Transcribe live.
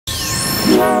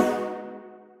Okay,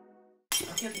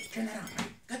 turn that on.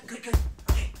 Good.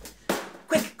 Okay.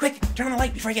 Quick, turn on the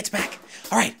light before he gets back.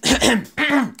 All right.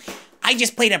 I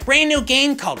just played a brand new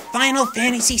game called Final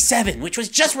Fantasy VII, which was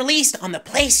just released on the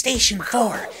PlayStation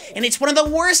 4. And it's one of the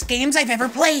worst games I've ever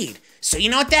played. So you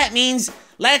know what that means?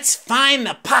 Let's find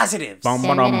the positives.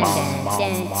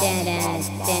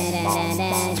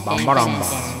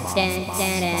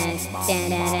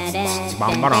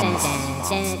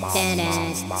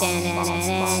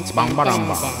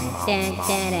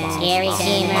 Gary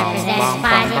Gamer presents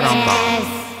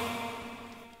positives.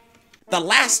 The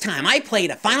last time I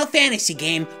played a Final Fantasy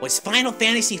game was Final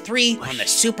Fantasy III on the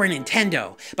Super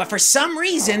Nintendo. But for some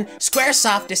reason,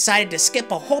 Squaresoft decided to skip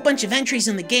a whole bunch of entries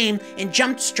in the game and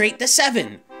jumped straight to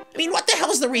 7. I mean, what the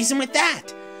hell's the reason with that?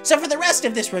 So for the rest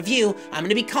of this review, I'm going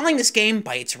to be calling this game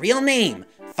by its real name,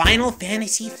 Final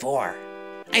Fantasy IV.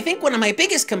 I think one of my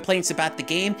biggest complaints about the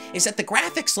game is that the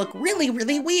graphics look really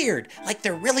weird. Like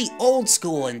they're really old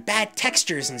school and bad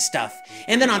textures and stuff.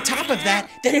 And then on top of that,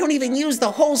 they don't even use the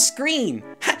whole screen.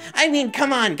 I mean,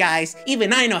 come on guys,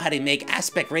 even I know how to make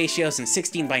aspect ratios in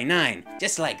 16:9,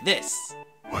 just like this.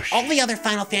 All the other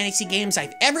Final Fantasy games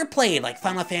I've ever played, like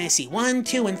Final Fantasy 1,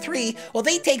 2, and 3, well,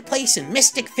 they take place in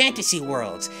mystic fantasy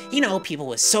worlds. You know, people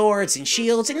with swords and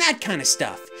shields and that kind of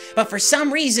stuff. But for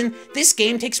some reason, this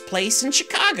game takes place in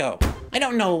Chicago. I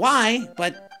don't know why,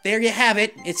 but there you have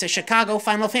it. It's a Chicago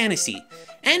Final Fantasy.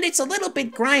 And it's a little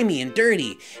bit grimy and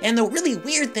dirty. And the really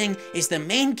weird thing is the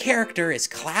main character is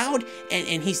Cloud,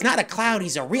 and he's not a cloud,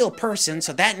 he's a real person,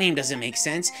 so that name doesn't make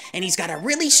sense. And he's got a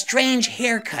really strange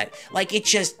haircut, like it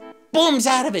just booms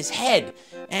out of his head.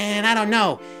 And I don't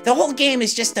know. The whole game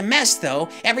is just a mess though.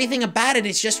 Everything about it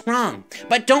is just wrong.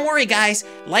 But don't worry guys,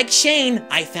 like Shane,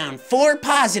 I found 4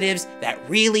 positives that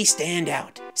really stand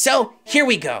out. So here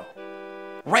we go.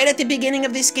 Right at the beginning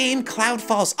of this game, Cloud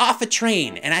falls off a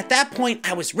train, and at that point,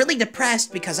 I was really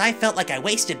depressed because I felt like I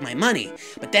wasted my money.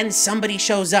 But then somebody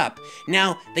shows up.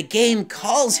 Now, the game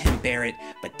calls him Barrett,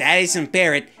 but that isn't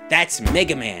Barrett, that's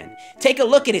Mega Man. Take a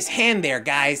look at his hand there,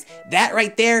 guys. That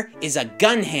right there is a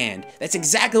gun hand. That's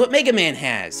exactly what Mega Man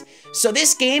has. So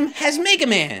this game has Mega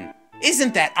Man.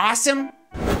 Isn't that awesome?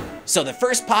 So the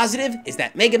first positive is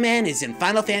that Mega Man is in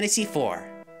Final Fantasy IV.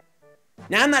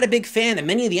 Now, I'm not a big fan of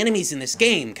many of the enemies in this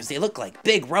game because they look like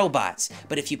big robots,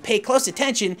 but if you pay close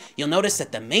attention, you'll notice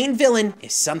that the main villain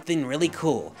is something really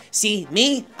cool. See,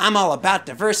 me, I'm all about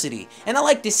diversity, and I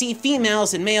like to see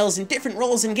females and males in different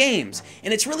roles in games,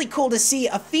 and it's really cool to see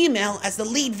a female as the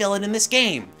lead villain in this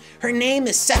game. Her name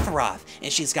is Sephiroth,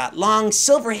 and she's got long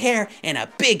silver hair and a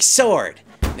big sword.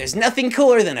 There's nothing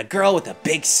cooler than a girl with a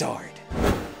big sword.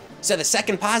 So the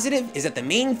second positive is that the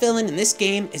main villain in this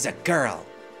game is a girl.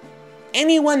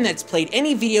 Anyone that's played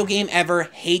any video game ever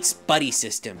hates buddy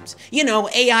systems. You know,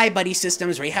 AI buddy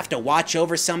systems where you have to watch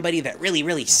over somebody that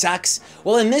really sucks.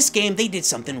 Well, in this game, they did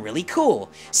something really cool.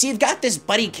 So you've got this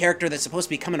buddy character that's supposed to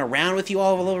be coming around with you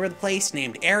all over the place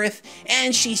named Aerith,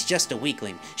 and she's just a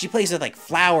weakling. She plays with like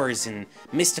flowers and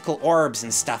mystical orbs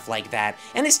and stuff like that,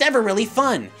 and it's never really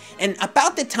fun. And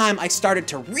about the time I started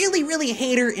to really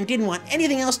hate her and didn't want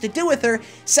anything else to do with her,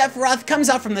 Sephiroth comes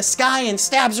out from the sky and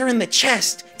stabs her in the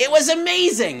chest. It was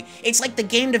amazing! It's like the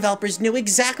game developers knew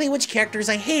exactly which characters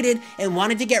I hated and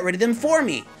wanted to get rid of them for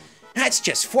me. That's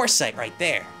just foresight right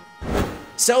there.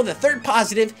 So the third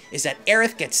positive is that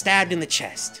Aerith gets stabbed in the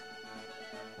chest.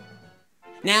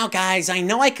 Now guys, I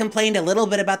know I complained a little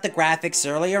bit about the graphics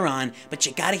earlier on, but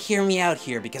you gotta hear me out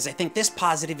here because I think this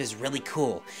positive is really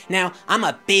cool. Now, I'm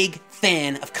a big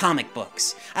fan of comic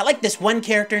books. I like this one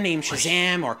character named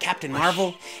Shazam or Captain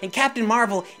Marvel, and Captain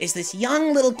Marvel is this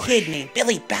young little kid named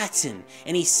Billy Batson,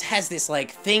 and he has this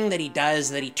like thing that he does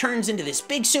that he turns into this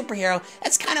big superhero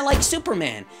that's kind of like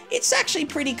Superman. It's actually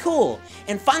pretty cool,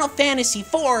 and Final Fantasy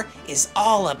IV is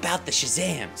all about the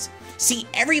Shazams. See,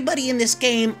 everybody in this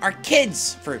game are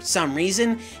kids for some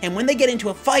reason, and when they get into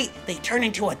a fight, they turn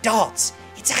into adults.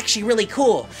 It's actually really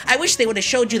cool. I wish they would have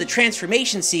showed you the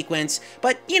transformation sequence,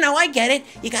 but you know, I get it.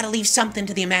 You gotta leave something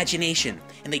to the imagination,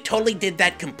 and they totally did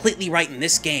that completely right in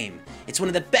this game. It's one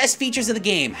of the best features of the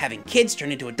game, having kids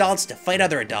turn into adults to fight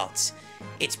other adults.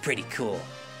 It's pretty cool.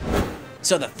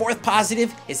 So the fourth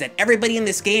positive is that everybody in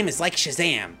this game is like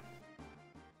Shazam.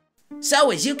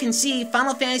 So, as you can see,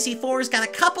 Final Fantasy IV's got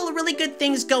a couple of really good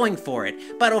things going for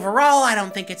it, but overall, I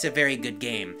don't think it's a very good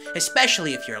game,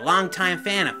 especially if you're a longtime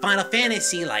fan of Final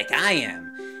Fantasy like I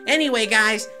am. Anyway,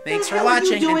 guys, thanks for watching.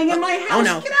 What are you doing in my house? Oh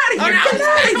no! Get out of here! Oh, no. Get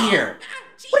out of here!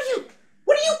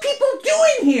 What are you people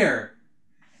doing here?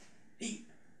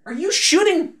 Are you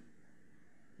shooting?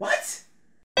 What?